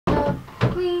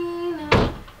clean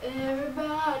up.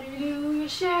 Everybody do your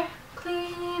share.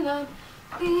 Clean up,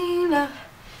 clean up.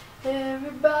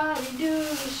 Everybody do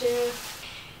your share.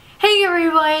 Hey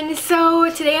everyone, so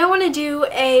today I want to do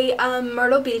a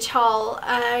Myrtle Beach haul.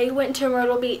 I went to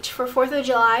Myrtle Beach for 4th of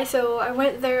July, so I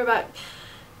went there about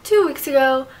 2 weeks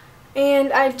ago,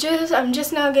 and I'm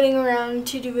just now getting around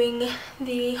to doing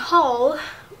the haul.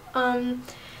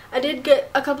 I did get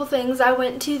a couple things. I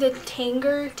went to the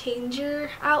Tanger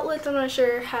outlets. I'm not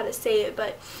sure how to say it,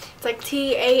 but it's like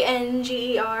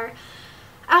Tanger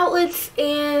outlets,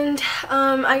 and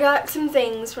I got some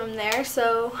things from there,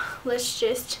 so let's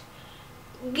just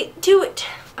get to it.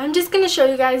 I'm just gonna show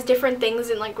you guys different things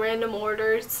in like random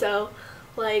orders, so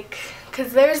like,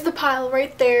 cause there's the pile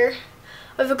right there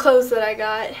of the clothes that I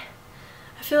got.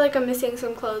 I feel like I'm missing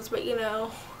some clothes, but you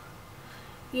know,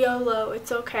 YOLO,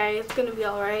 it's okay, it's gonna be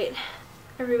alright.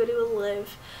 Everybody will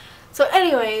live. So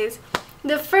anyways,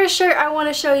 the first shirt I want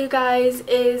to show you guys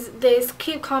is this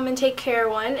Keep Calm and Take Care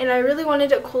one, and I really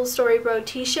wanted a Cool Story Bro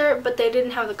t-shirt, but they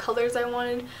didn't have the colors I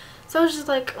wanted, so I was just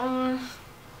like,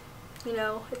 you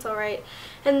know, it's alright.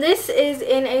 And this is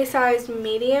in a size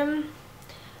medium.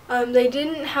 They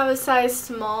didn't have a size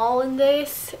small in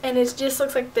this, and it just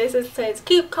looks like this. It says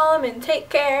Keep Calm and Take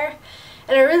Care,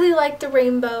 and I really like the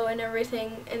rainbow and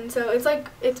everything, and so it's like,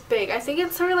 it's big. I think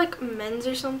it's sort of like men's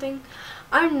or something.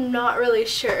 I'm not really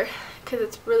sure because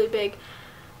it's really big,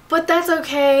 but that's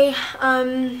okay,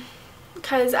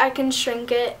 because I can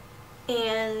shrink it,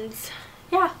 and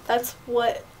yeah, that's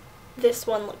what this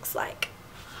one looks like.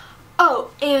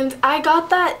 Oh, and I got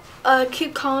that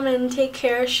Keep Calm and Take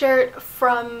Care shirt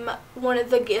from one of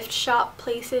the gift shop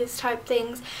places type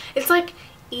things. It's like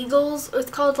Eagles. It's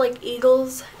called like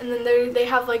Eagles, and then they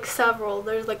have like several.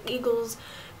 There's like Eagles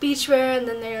beachwear, and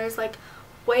then there's like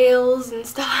whales and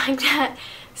stuff like that.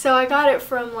 So I got it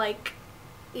from like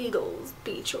Eagles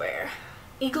beachwear,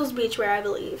 I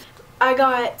believe. I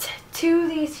got 2 of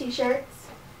these t-shirts,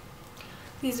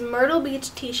 these Myrtle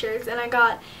Beach t-shirts, and I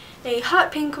got a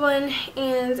hot pink one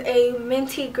and a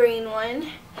minty green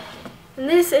one, and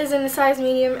this is in a size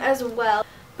medium as well,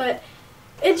 but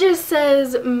it just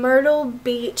says Myrtle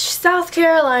Beach, South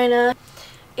Carolina,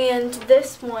 and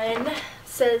this one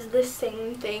says the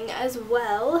same thing as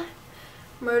well,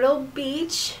 Myrtle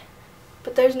Beach,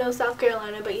 but there's no South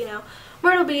Carolina, but you know,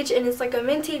 Myrtle Beach, and it's like a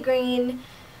minty green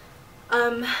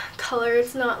color.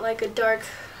 It's not like a dark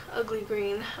ugly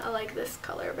green. I like this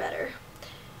color better.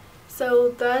 So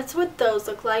that's what those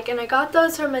look like, and I got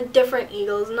those from a different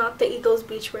Eagles, not the Eagles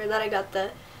beachwear that I got the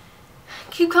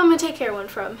Keep Calm and Take Care one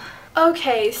from.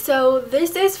 Okay, so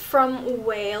this is from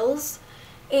Wales,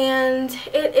 and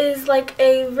it is like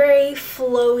a very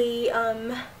flowy,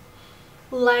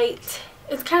 light,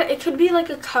 it could be like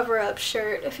a cover-up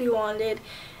shirt if you wanted,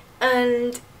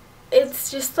 and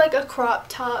it's just like a crop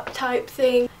top type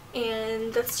thing,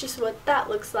 and that's just what that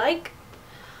looks like.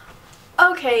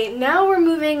 Okay, now we're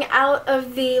moving out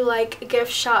of the like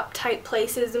gift shop type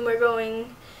places, and we're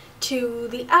going to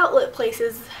the outlet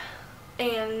places,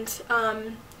 and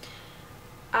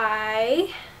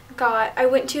I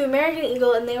went to American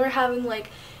Eagle, and they were having like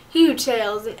huge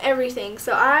sales and everything,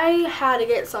 so I had to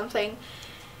get something,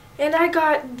 and I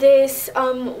got this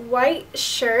white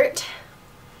shirt.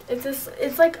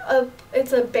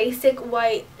 It's a basic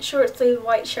white short sleeve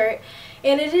white shirt,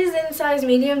 and it is in size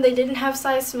medium. They didn't have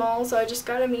size small, so I just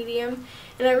got a medium,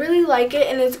 and I really like it,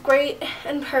 and it's great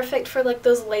and perfect for like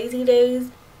those lazy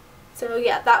days. So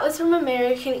yeah, that was from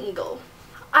American Eagle.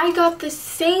 I got the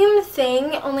same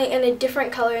thing, only in a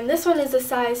different color, and this one is a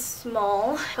size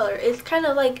small color. It's kind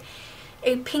of like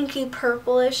a pinky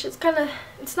purplish. It's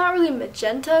not really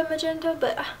magenta,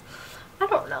 but I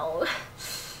don't know.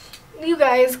 You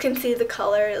guys can see the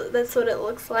color. That's what it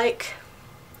looks like.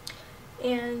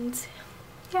 And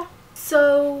yeah.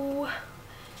 So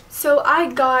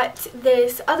I got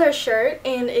this other shirt,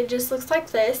 and it just looks like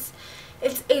this.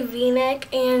 It's a V-neck,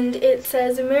 and it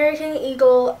says American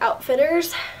Eagle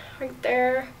Outfitters right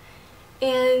there.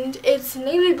 And it's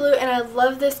navy blue, and I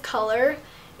love this color,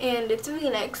 and it's a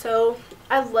V-neck, so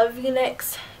I love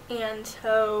V-necks, and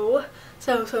so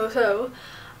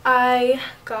I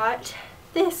got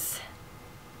this.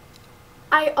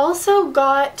 I also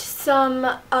got some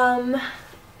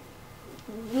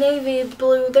navy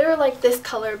blue. They're like this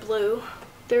color blue.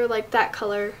 They're like that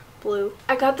color blue.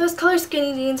 I got those color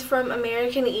skinny jeans from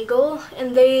American Eagle,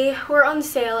 and they were on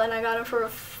sale, and I got them for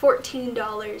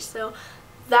 $14. So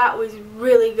that was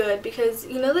really good, because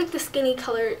you know, like the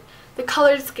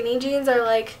colored skinny jeans are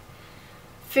like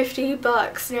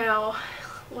 $50 now,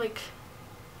 like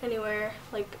anywhere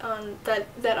like on that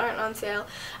aren't on sale.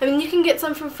 I mean, you can get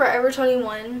some from Forever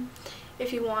 21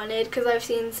 if you wanted, because I've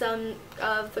seen some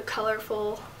of the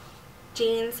colorful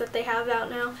jeans that they have out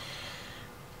now.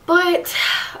 But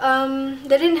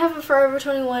they didn't have a Forever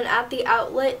 21 at the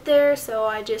outlet there, so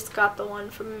I just got the one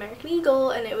from American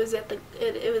Eagle, and it was at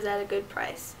a good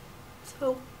price.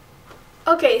 So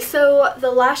okay, so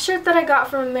the last shirt that I got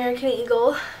from American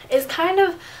Eagle is kind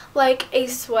of like a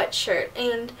sweatshirt,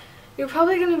 and you're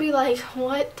probably gonna be like,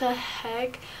 what the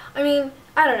heck? I mean,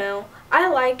 I don't know. I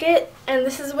like it, and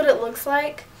this is what it looks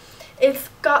like. It's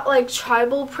got like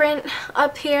tribal print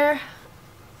up here.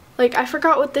 Like, I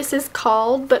forgot what this is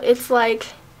called, but it's like,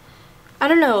 I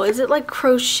don't know, is it like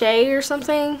crochet or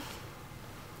something?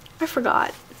 I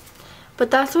forgot. But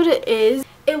that's what it is.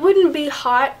 It wouldn't be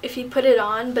hot if you put it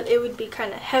on, but it would be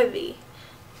kind of heavy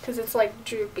because it's like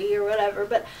droopy or whatever.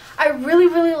 But I really,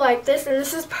 really like this, and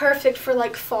this is perfect for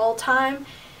like fall time.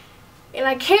 And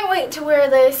I can't wait to wear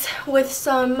this with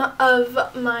some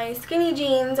of my skinny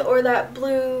jeans or that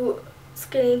blue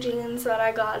skinny jeans that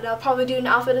I got. And I'll probably do an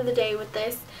outfit of the day with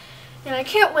this. And I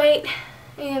can't wait,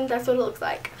 and that's what it looks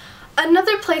like.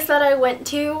 Another place that I went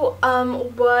to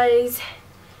was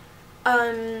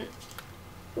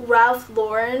Ralph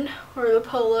Lauren, or the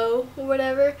Polo or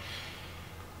whatever.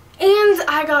 And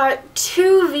I got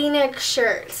 2 V-neck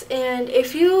shirts, and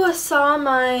if you saw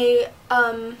my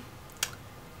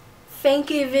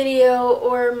Fanky video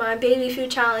or my baby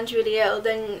food challenge video,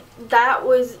 then that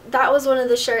was one of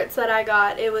the shirts that I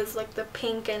got. It was like the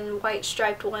pink and white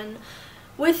striped one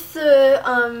with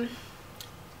the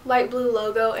light blue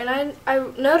logo, and I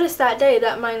noticed that day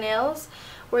that my nails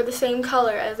were the same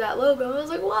color as that logo. I was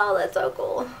like, wow, that's so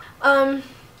cool.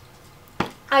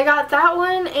 I got that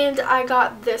one, and I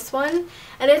got this one,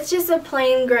 and it's just a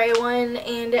plain gray one,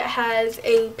 and it has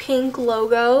a pink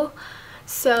logo,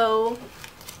 so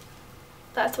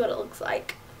that's what it looks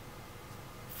like.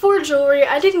 For jewelry,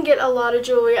 I didn't get a lot of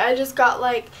jewelry. I just got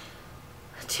like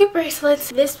 2 bracelets.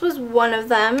 This was one of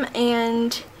them,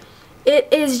 and it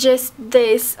is just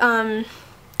this,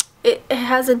 it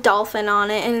has a dolphin on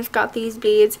it, and it's got these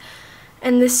beads,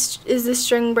 and this is the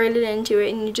string braided into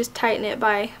it, and you just tighten it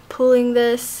by pulling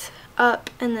this up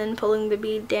and then pulling the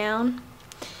bead down,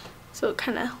 so it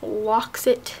kind of locks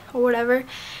it or whatever,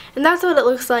 and that's what it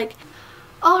looks like.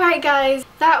 Alright guys,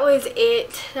 that was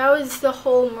it. That was the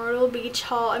whole Myrtle Beach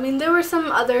haul. I mean, there were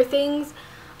some other things,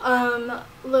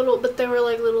 but they were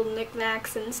like little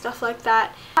knickknacks and stuff like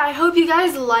that. I hope you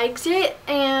guys liked it,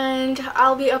 and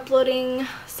I'll be uploading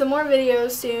some more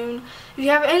videos soon. If you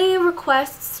have any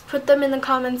requests, put them in the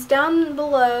comments down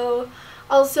below.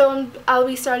 Also, I'll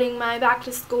be starting my back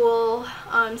to school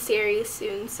series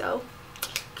soon, so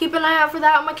keep an eye out for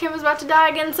that. My camera's about to die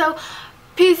again, so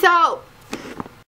peace out.